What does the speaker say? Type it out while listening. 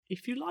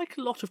if you like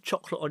a lot of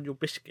chocolate on your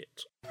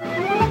biscuit...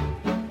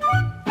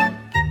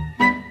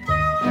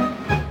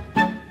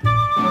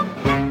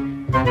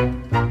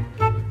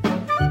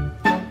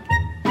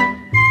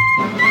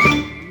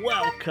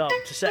 Welcome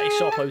to Seti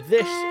Sopo.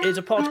 This is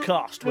a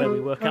podcast where we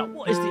work out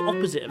what is the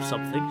opposite of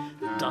something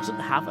that doesn't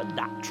have a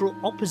natural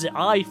opposite.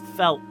 I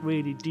felt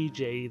really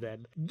DJ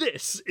then.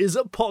 This is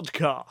a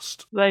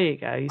podcast. There you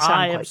go. You sound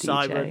I quite am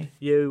Simon. DJ.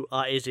 You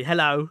are Izzy.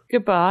 Hello.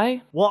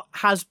 Goodbye. What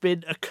has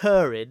been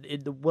occurring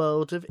in the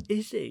world of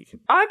Izzy?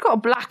 I got a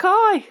black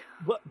eye.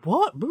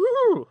 What?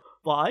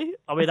 Why?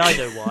 I mean, I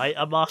know why.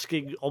 I'm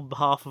asking on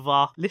behalf of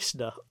our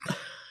listener.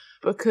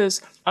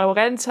 Because I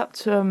went up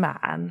to a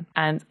man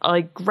and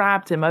I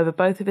grabbed him over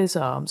both of his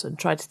arms and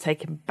tried to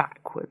take him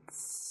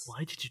backwards.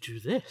 Why did you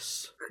do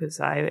this? Because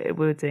we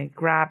were doing a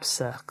grab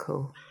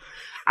circle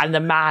and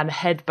the man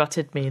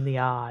headbutted me in the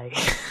eye.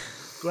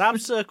 Grab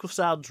circle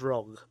sounds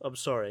wrong. I'm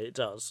sorry, it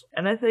does.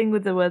 Anything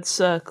with the word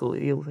circle,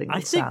 you'll think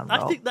sound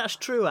wrong. I think that's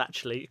true,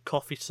 actually.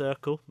 Coffee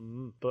circle,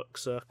 book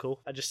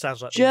circle. It just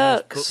sounds like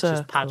jerk books circle.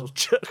 Just paddle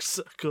jerk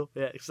circle.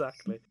 Yeah,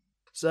 exactly.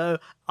 So,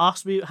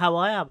 ask me how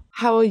I am.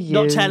 How are you?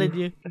 Not telling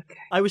you. Okay.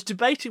 I was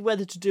debating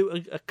whether to do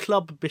a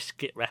club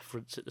biscuit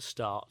reference at the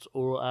start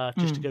or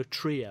just to go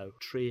trio.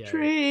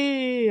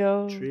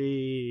 Trio.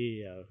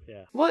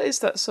 Yeah. What is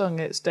that song?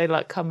 It's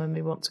Daylight Come and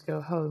Me Want to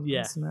Go Home,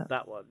 Yeah, isn't it?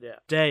 that one, yeah.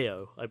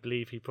 Deo, I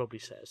believe he probably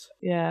says.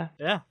 Yeah.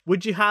 Yeah.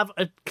 Would you have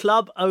a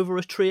club over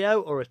a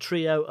trio or a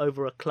trio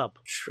over a club?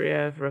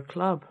 Trio over a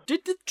club.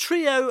 Did the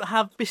trio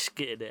have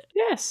biscuit in it?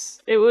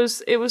 Yes. It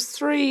was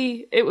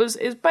three.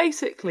 It's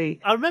basically.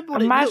 I remember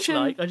what Imagine it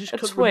looked like. I just a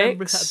couldn't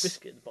remember if it Twix. had a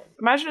biscuit in the bottom.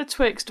 Imagine a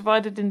Twix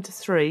divided into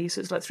three,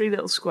 so it's like three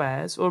little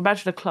squares, or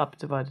imagine a club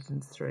divided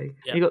into three.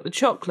 Yeah. You got the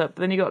chocolate,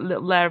 but then you got a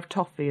little layer of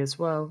toffee as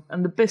well,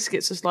 and the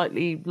biscuit's a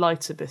slightly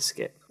lighter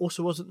biscuit.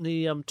 Also, wasn't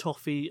the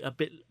toffee a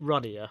bit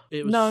runnier?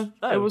 It was, No,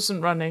 it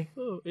wasn't runny.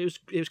 Oh, it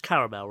was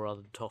caramel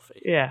rather than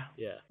toffee. Yeah,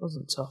 Yeah. it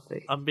wasn't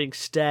toffee. I'm being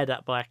stared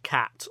at by a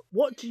cat.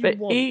 What do you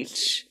want?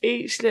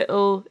 Each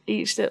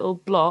little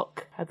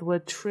block had the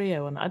word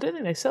trio on it. I don't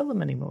think they sell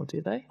them anymore,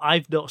 do they?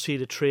 I've not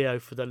seen a trio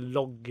for the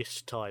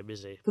longest time,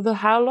 is it? For the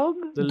how long?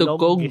 The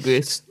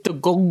longest. The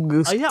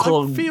gongest. Oh, yeah,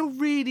 I feel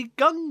really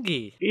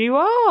gungy. You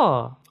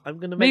are. I'm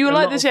going to But make you were a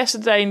like lot this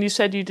yesterday and you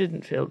said you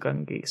didn't feel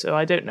gungy, so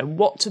I don't know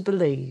what to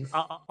believe.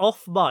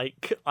 Off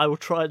mic, I will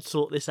try and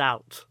sort this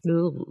out.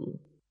 Ooh,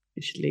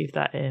 you should leave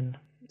that in.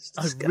 It's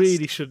I disgusting.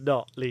 really should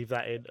not leave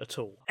that in at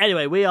all.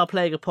 Anyway, we are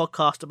playing a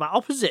podcast about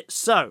opposites.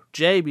 So,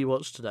 Jamie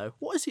wants to know,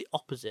 what is the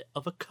opposite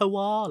of a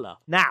koala?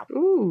 Now,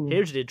 Ooh.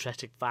 here's an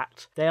interesting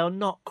fact. They are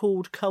not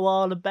called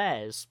koala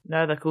bears.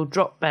 No, they're called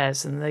drop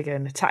bears and they go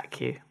and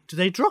attack you. Do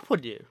they drop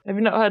on you? Have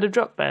you not heard of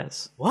drop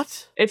bears?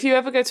 What? If you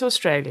ever go to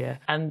Australia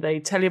and they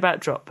tell you about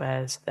drop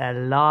bears, they're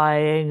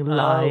lying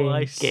Oh,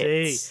 I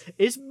gits. see.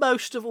 Is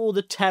most of all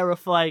the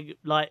terrifying,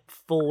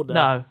 fauna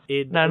No.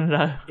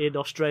 in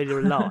Australia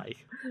a lie?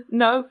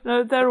 No,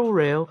 they're all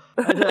real.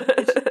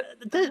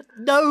 There's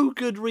no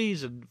good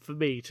reason for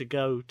me to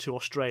go to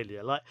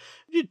Australia.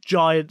 Your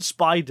giant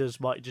spiders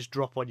might just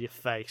drop on your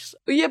face.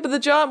 Yeah, but the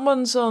giant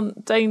ones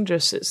aren't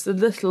dangerous. It's the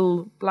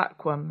little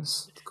black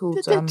ones called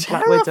They're black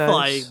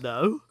terrifying, widows.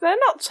 though. They're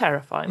not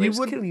terrifying. They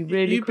just kill you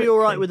really You'd quickly. be all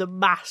right with a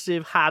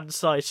massive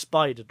hand-sized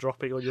spider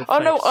dropping on your Oh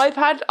face.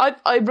 no,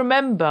 I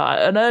remember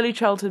an early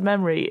childhood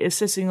memory is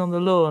sitting on the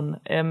lawn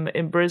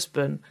in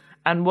Brisbane,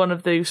 and one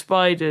of those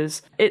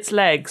spiders, its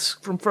legs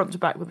from front to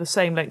back were the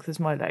same length as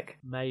my leg.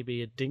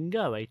 Maybe a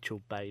dingo ate your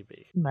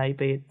baby.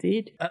 Maybe it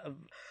did.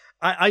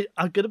 I'm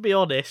going to be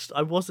honest,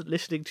 I wasn't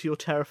listening to your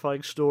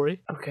terrifying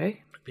story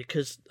Okay.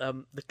 because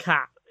the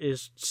cat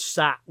is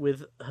sat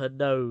with her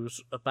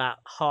nose about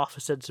half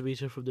a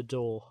centimetre from the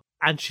door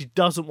and she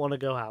doesn't want to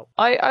go out.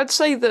 I'd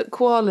say that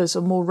koalas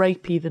are more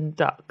rapey than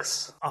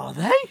ducks. Are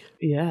they?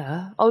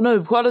 Yeah. Oh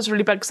no, koalas are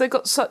really bad because they've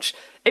got such...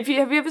 Have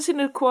you ever seen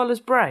a koala's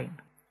brain?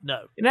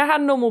 No. You know how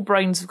normal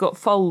brains have got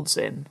folds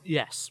in?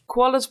 Yes.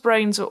 Koalas'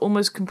 brains are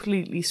almost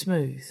completely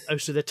smooth. Oh,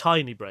 so they're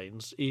tiny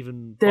brains,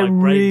 even They're by brain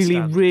really,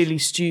 standards. really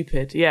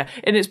stupid, yeah.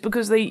 And it's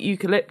because they eat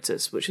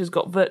eucalyptus, which has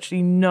got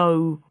virtually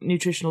no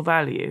nutritional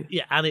value.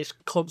 Yeah, and it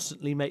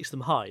constantly makes them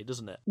high,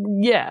 doesn't it?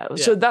 Yeah,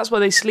 so that's why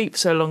they sleep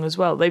so long as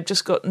well. They've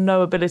just got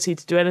no ability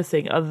to do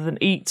anything other than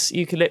eat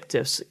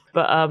eucalyptus.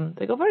 But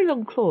they've got very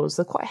long claws.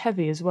 They're quite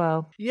heavy as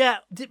well. Yeah,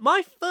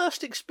 my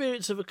first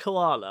experience of a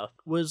koala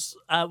was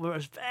when I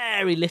was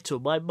very little.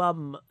 My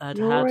mum had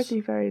You're had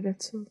already very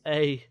little.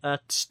 a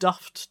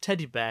stuffed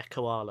teddy bear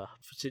koala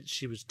since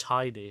she was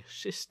tiny.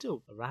 She's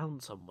still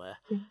around somewhere.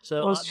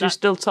 So Well, she's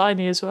still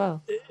tiny as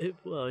well.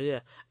 well,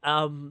 yeah.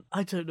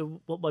 I don't know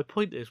what my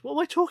point is. What am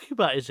I talking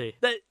about, Izzy?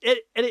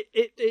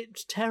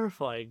 It's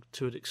terrifying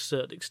to a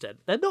certain extent.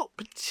 They're not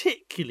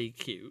particularly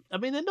cute. I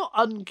mean, they're not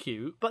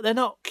uncute, but they're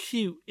not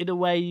cute in a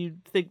way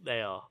you'd think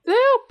they are. They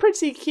are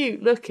pretty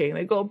cute looking.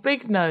 They've got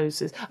big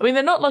noses. I mean,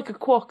 they're not like a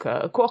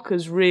quokka. A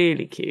quokka's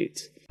really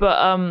cute. But,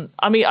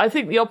 I mean, I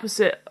think the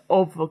opposite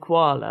of a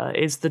koala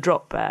is the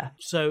drop bear.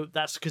 So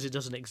that's because it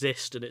doesn't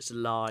exist and it's a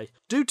lie.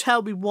 Do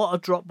tell me what a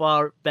drop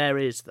bear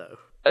is, though.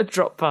 A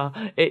drop bar.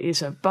 It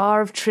is a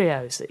bar of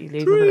trios that you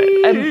leave on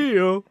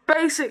the neck.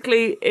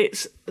 Basically,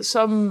 it's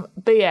some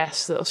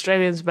BS that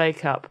Australians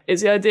make up.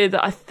 It's the idea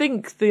that I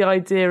think the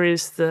idea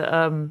is that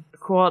when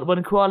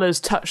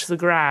koalas touch the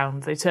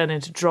ground, they turn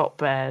into drop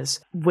bears,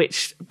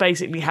 which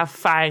basically have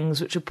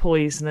fangs which are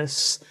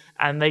poisonous.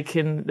 And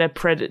they're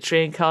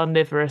predatory and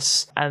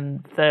carnivorous,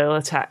 and they'll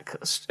attack.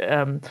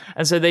 And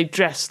so they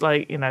dress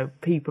like,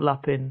 people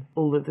up in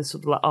all of this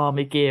sort of like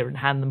army gear and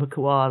hand them a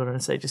koala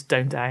and say, just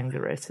don't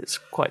anger it. It's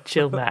quite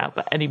chill now,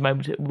 but any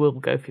moment it will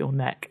go for your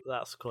neck.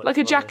 That's quite like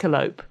funny. A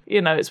jackalope.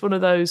 It's one of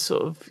those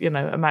sort of,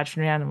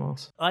 imaginary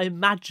animals. I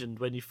imagined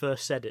when you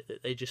first said it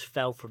that they just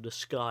fell from the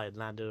sky and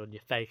landed on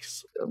your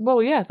face.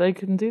 Well, yeah, they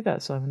can do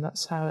that, Simon.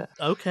 That's how it.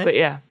 Okay. But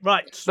yeah,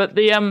 right. But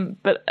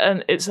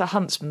it's a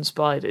huntsman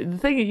spider. The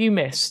thing that you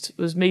missed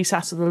was me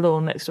sat on the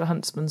lawn next to a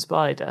huntsman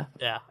spider.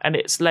 Yeah. And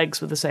its legs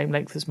were the same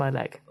length as my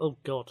leg. Oh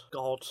God.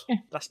 Yeah.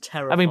 That's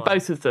terrifying. I mean,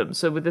 both of them.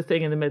 So with the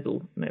thing in the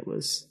middle, and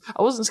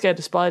I wasn't scared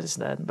of spiders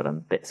then, but I'm a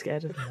bit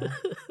scared of them now.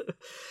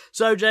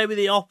 So, Jamie,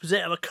 the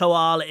opposite of a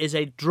koala is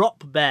a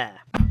drop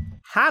bear.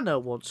 Hannah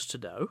wants to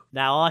know.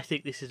 Now, I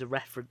think this is a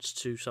reference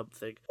to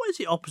something. What is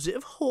the opposite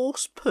of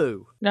horse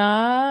poo?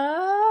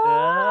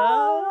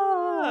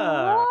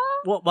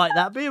 What might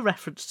that be a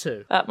reference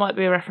to? That might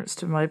be a reference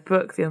to my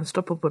book, The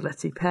Unstoppable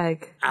Letty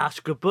Peg. That's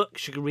a good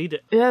book. You can read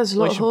it. Yeah, there's a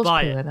lot of horse poo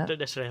in it. Don't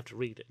necessarily have to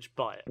read it. Just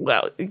buy it.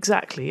 Well,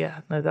 exactly,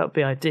 yeah. No, that would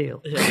be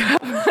ideal. Yeah.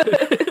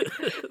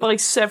 Buy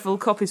several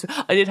copies.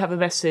 I did have a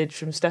message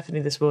from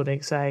Stephanie this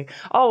morning saying,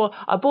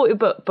 I bought your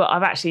book, but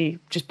I've actually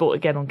just bought it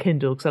again on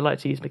Kindle because I like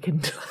to use my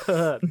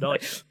Kindle.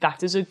 Nice.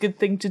 That is a good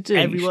thing to do.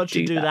 Everyone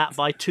should do that.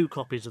 Buy 2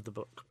 copies of the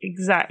book.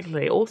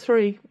 Exactly. Or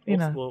 3,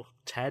 Well,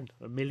 10,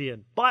 1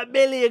 million. Buy 1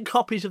 million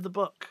copies of the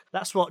book.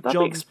 That's what That'd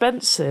be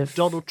expensive.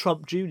 Donald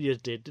Trump Jr.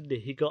 did, didn't he?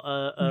 He got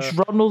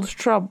Ronald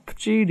Trump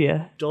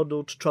Jr.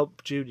 Donald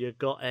Trump Jr.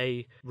 got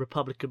a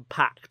Republican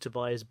PAC to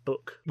buy his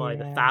book by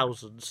the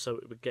thousands so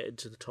it would get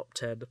into the top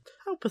 10.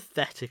 How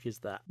pathetic is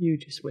that? You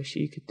just wish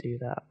you could do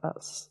that.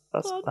 That's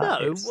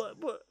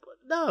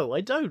no,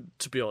 I don't,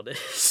 to be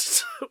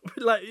honest.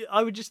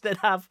 I would just then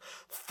have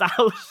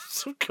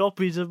thousands of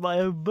copies of my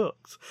own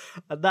books,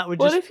 and that would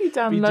just if you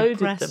downloaded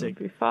them, it'd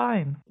be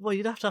fine. Well,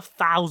 you'd have to have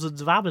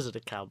thousands of Amazon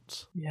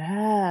accounts.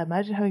 Yeah,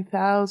 imagine having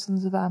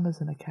thousands of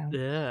Amazon accounts.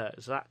 Yeah,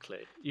 exactly.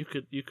 You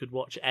could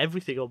watch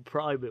everything on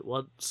Prime at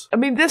once. I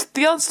mean,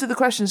 the answer to the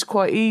question is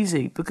quite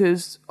easy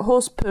because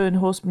horse poo and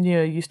horse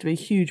manure used to be a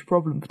huge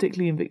problem,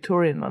 particularly in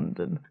Victorian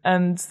London,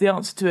 and the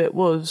answer to it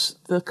was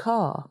the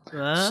car.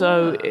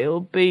 So it'll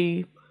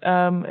be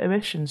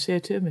emissions,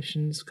 CO2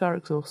 emissions, car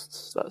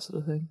exhausts, that sort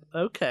of thing.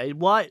 Okay,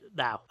 why?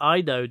 Now,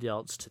 I know the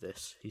answer to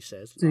this, he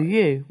says. Do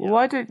you? Well,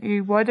 why don't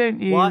you Why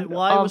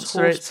was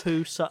horse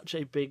poo such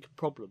a big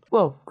problem?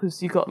 Well,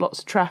 because you got lots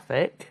of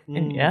traffic,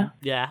 didn't you?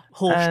 Yeah,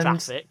 horse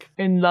traffic.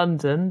 In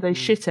London, they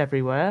shit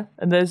everywhere,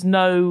 and there's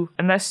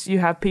unless you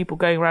have people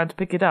going around to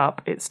pick it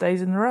up, it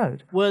stays in the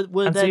road. Were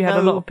and there so you had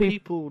no a lot of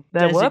people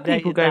There were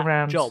people going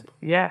around. Job?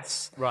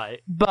 Yes.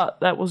 Right.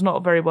 But that was not a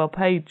very well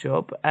paid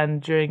job,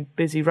 and during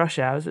busy rush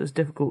hours, it was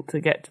difficult to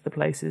get to the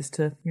places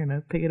to,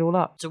 pick it all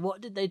up. So what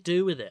did they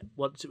do with it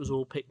once it was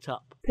all picked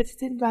up? Put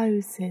it in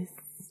roses.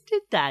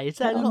 Did they? Is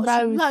there lots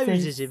of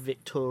roses in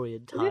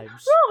Victorian times?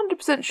 I'm not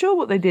 100% sure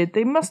what they did.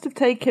 They must have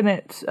taken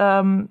it,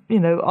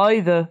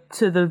 either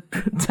to the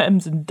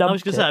Thames and dumped it. I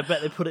was going to say, I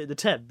bet they put it in the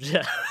Thames,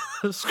 yeah.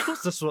 Of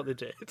course that's what they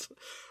did.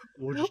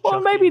 Well,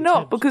 maybe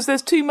not, because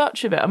there's too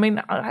much of it. I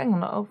mean, hang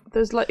on,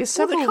 there's it's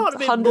several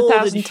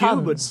 100,000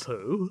 tons.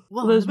 Poo.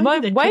 Well, there's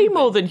way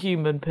more than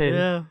human poo.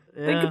 Yeah.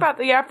 Think about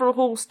the Averil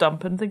Hall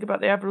stump and think about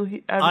the Averil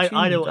human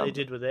I know what dump. they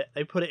did with it.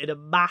 They put it in a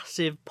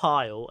massive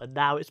pile, and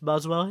now it's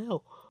Muswell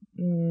Hill.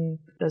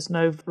 There's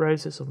no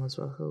roses on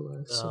Muswell Hill,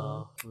 though.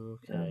 So,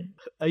 okay.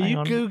 Are you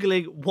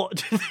Googling what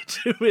did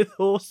they do with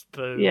horse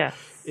poo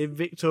in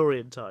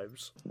Victorian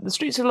times? The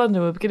streets of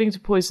London were beginning to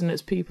poison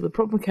its people. The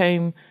problem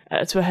came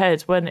to a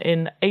head when,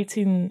 in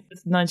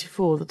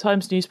 1894, the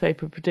Times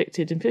newspaper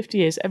predicted in 50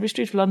 years every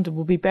street of London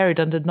will be buried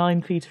under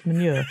 9 feet of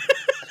manure.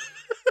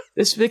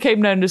 This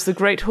became known as the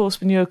Great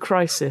Horse Manure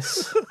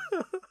Crisis.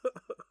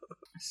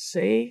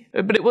 See?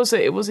 But it was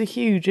a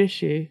huge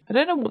issue. I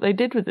don't know what they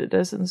did with it,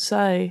 doesn't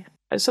say.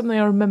 It's something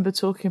I remember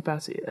talking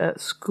about it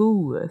at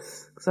school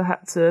with, because I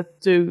had to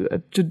do,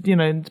 in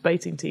the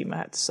debating team, I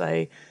had to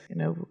say,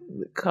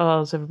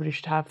 cars, everybody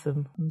should have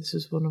them. And this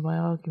is one of my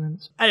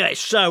arguments. Anyway,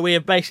 so we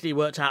have basically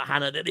worked out,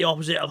 Hannah, that the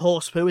opposite of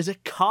horse poo is a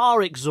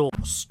car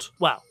exhaust.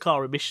 Well,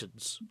 car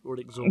emissions, or an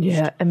exhaust.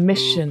 Yeah,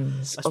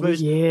 emissions. I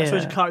suppose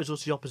a car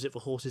exhaust is the opposite for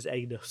horse's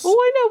anus. Well,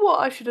 I know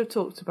what I should have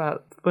talked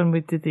about when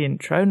we did the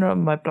intro, not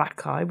on my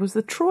black eye, was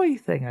the Troy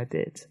thing I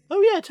did.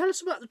 Oh yeah, tell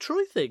us about the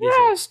Troy thing.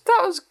 Yes,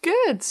 that was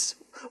good.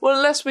 Well,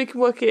 unless we can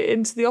work it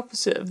into the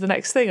opposite of the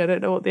next thing. I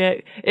don't know what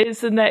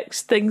is the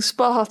next thing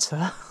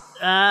Sparta.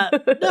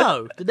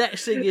 No, the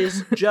next thing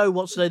is Joe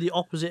wants to know the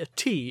opposite of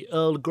tea,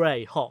 Earl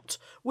Grey, hot,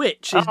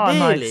 which is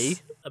nearly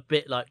a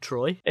bit like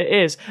Troy. It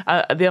is.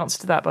 The answer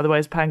to that, by the way,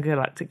 is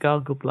Pangalactic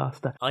Gargle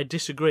Blaster. I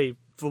disagree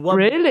For one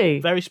Really?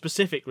 very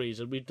specific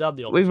reason, we've done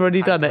the opposite. We've already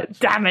of done it. Pangalactic.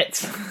 Damn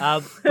it.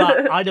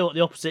 But I know what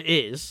the opposite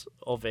is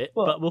of it,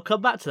 What? but we'll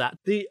come back to that.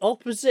 The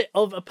opposite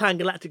of a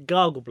Pangalactic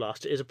gargle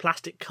blaster is a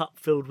plastic cup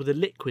filled with a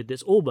liquid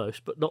that's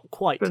almost, but not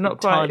quite, But not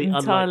quite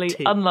entirely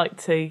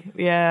unlike tea.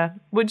 Yeah.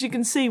 Which you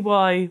can see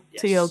why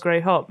tea Earl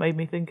Grey hot made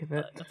me think of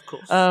it. Of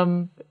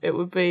course. It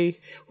would be,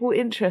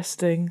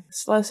 interesting.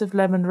 Slice of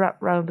lemon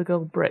wrapped round a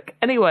gold brick.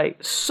 Anyway,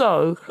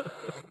 so...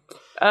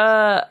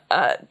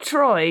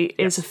 Troy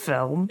is a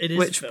film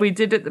which we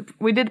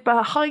did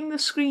behind the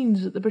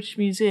screens at the British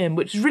Museum,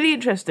 which is really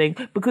interesting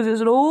because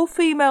it's an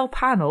all-female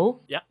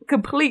panel. Yeah.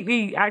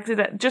 Completely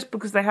accidental, just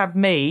because they have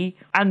me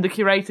and the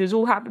curators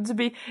all happen to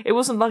be. It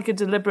wasn't like a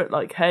deliberate,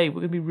 like, hey,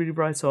 we're going to be really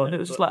bright on. It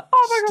was just like,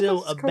 oh my god,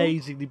 still this is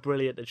amazingly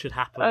brilliant and should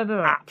happen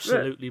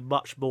absolutely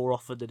much more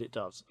often than it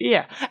does.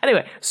 Yeah.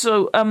 Anyway,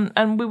 so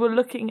and we were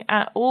looking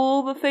at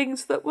all the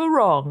things that were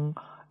wrong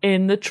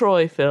in the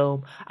Troy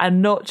film,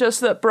 and not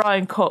just that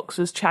Brian Cox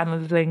was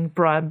channeling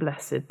Brian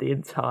Blessed the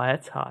entire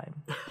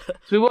time. So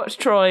we watched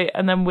Troy,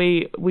 and then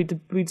we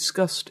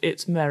discussed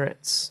its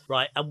merits.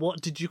 Right, and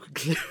what did you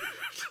conclude?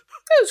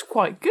 It was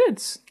quite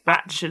good,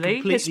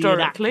 actually, Completely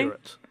historically.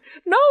 inaccurate.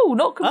 No,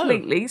 not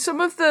completely. Some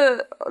of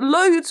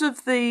loads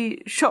of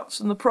the shots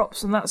and the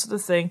props and that sort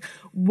of thing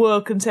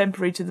were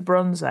contemporary to the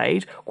Bronze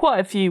Age. Quite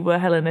a few were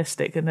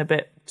Hellenistic and a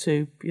bit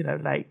too,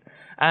 late.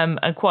 And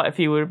quite a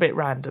few were a bit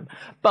random.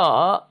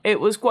 But it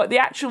was quite the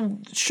actual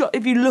shot.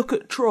 If you look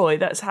at Troy,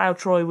 that's how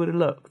Troy would have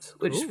looked,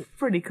 which is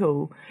pretty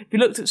cool. If you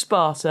looked at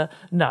Sparta,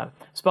 no.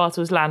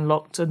 Sparta was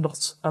landlocked and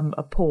not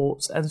a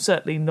port, and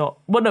certainly not...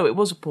 Well, no, it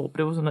was a port,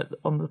 but it wasn't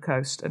on the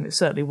coast, and it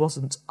certainly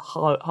wasn't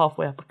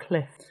halfway up a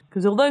cliff.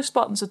 Because although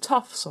Spartans are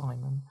tough,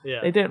 Simon,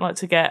 they don't like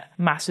to get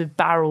massive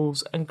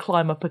barrels and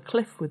climb up a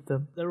cliff with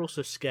them. They're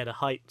also scared of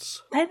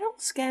heights. They're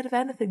not scared of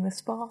anything, they're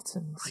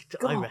Spartans.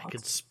 I reckon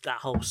that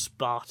whole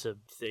Spartan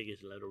thing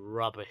is a load of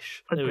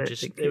rubbish. I They were don't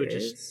just think they were it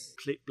just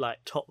is. like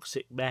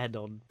toxic men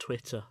on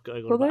Twitter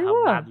going on Well, about they how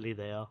were. manly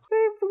they are.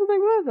 They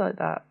were like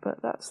that,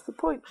 but that's the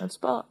point of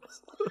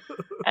Spartans.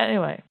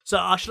 Anyway. So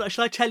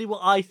shall I tell you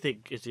what I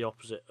think is the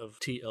opposite of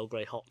tea Earl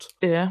Grey hot?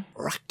 Yeah.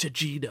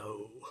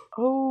 Ractagino.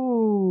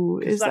 Oh,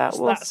 is that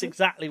what? That's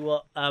exactly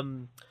what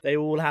they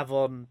all have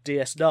on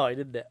DS9,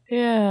 isn't it?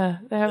 Yeah,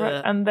 they have,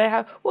 and they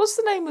have. What's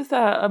the name of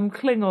that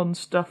Klingon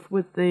stuff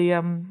with the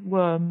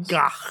worms?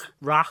 Gach,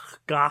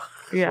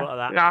 Yeah,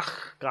 like that.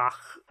 Gach.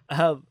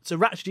 So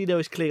Ractagino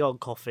is Klingon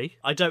coffee.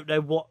 I don't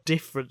know what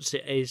difference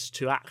it is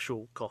to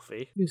actual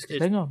coffee. Who's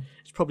Klingon?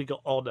 It's probably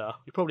got honour.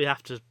 You probably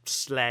have to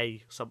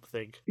slay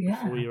something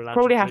before you're allowed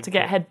probably to have to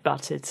get drink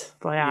head-butted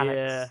by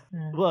Alex.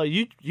 Yeah. Well,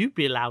 you'd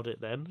be allowed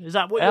it then. Is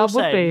that what I you're would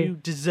saying? be. You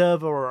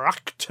deserve a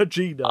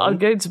Ractagino. I'm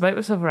going to make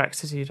myself a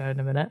Ractagino in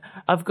a minute.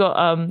 I've got,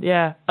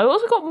 I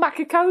also got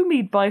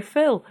Macacomied by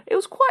Phil. It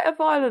was quite a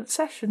violent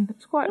session. It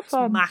was quite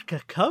fun.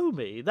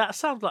 Macacomi? That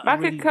sounds like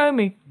Macacomi. a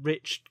really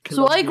rich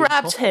So I Colombian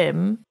grabbed coffee.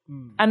 him,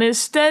 and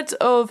instead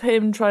of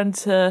him trying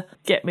to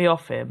get me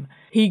off him,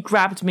 he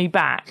grabbed me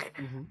back,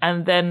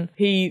 and then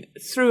he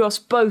threw us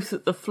both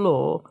at the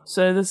floor,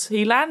 so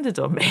he landed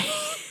on me.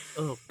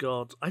 Oh,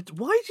 God.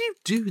 Why do you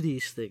do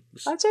these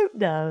things? I don't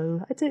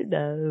know.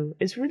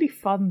 It's really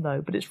fun,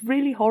 though, but it's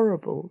really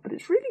horrible, but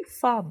it's really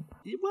fun.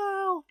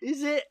 Well,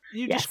 is it?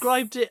 You Yes.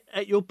 described it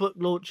at your book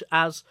launch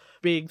as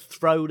being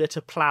thrown at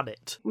a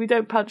planet. We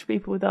don't punch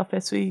people with our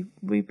fists,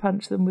 we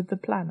punch them with the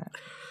planet.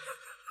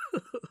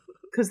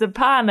 Because the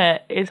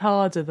planet is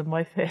harder than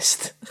my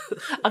fist.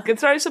 I can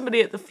throw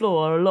somebody at the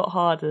floor a lot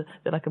harder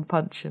than I can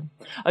punch him.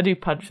 I do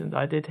punch them, though.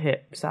 I did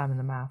hit Sam in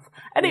the mouth.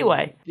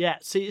 Anyway. Yeah,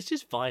 see, it's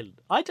just violent.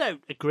 I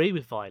don't agree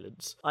with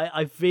violence.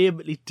 I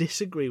vehemently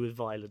disagree with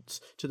violence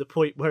to the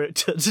point where it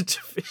turns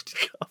into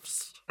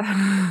fisticuffs.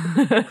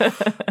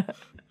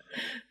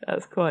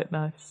 That's quite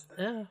nice.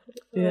 Yeah.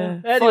 Yeah.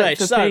 Anyway, Fight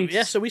for so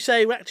peace. we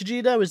say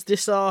Ractagino, is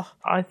this our...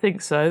 I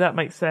think so. That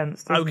makes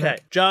sense, doesn't Okay.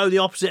 it? Joe, the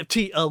opposite of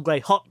tea Earl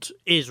Grey hot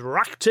is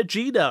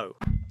Ractagino.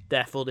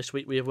 Therefore, this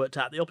week we have worked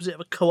out the opposite of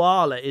a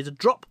koala is a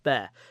drop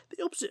bear.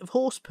 The opposite of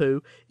horse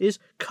poo is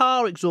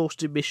car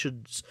exhaust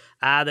emissions.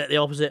 And the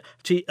opposite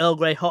of tea Earl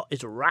Grey hot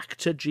is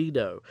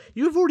Ractagino.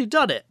 You have already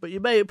done it, but you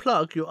may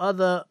plug your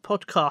other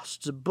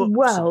podcasts and books.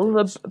 Well,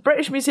 the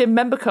British Museum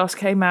membercast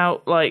came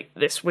out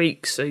this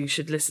week, so you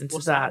should listen to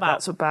What's that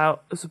that.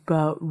 about? It's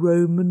about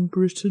Roman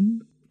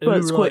Britain. But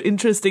it's quite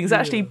interesting. It's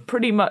actually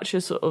pretty much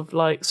a sort of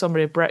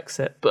summary of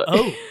Brexit. But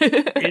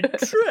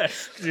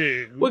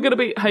Interesting. we're going to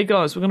be, hey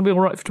guys, we're going to be all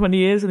right for 20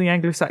 years and the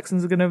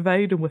Anglo-Saxons are going to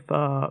invade and we're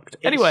fucked.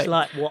 Anyway. It's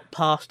like what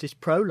passed is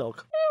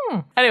prologue.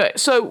 Anyway,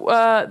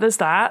 so there's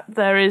that.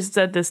 There is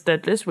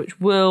Deadlist,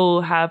 which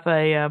will have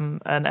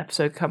an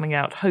episode coming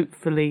out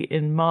hopefully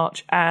in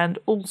March. And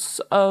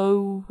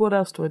also, what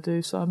else do I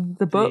do, Simon?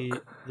 The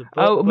book.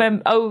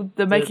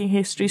 The Making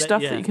History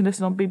stuff that you can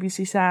listen on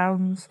BBC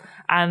Sounds.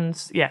 And,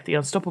 the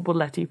Unstoppable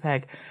Letty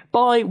Peg.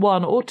 buy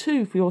one or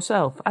two for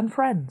yourself and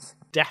friends.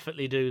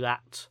 Definitely do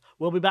that.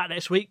 We'll be back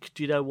next week.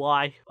 Do you know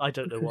why? I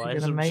don't know why. You're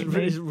It's gonna a make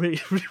me.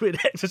 really an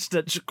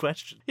existential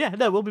question. Yeah,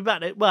 no, we'll be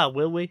back. Well,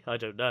 will we? I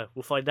don't know.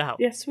 We'll find out.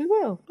 Yes, we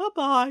will.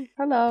 Bye-bye.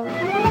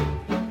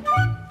 Hello.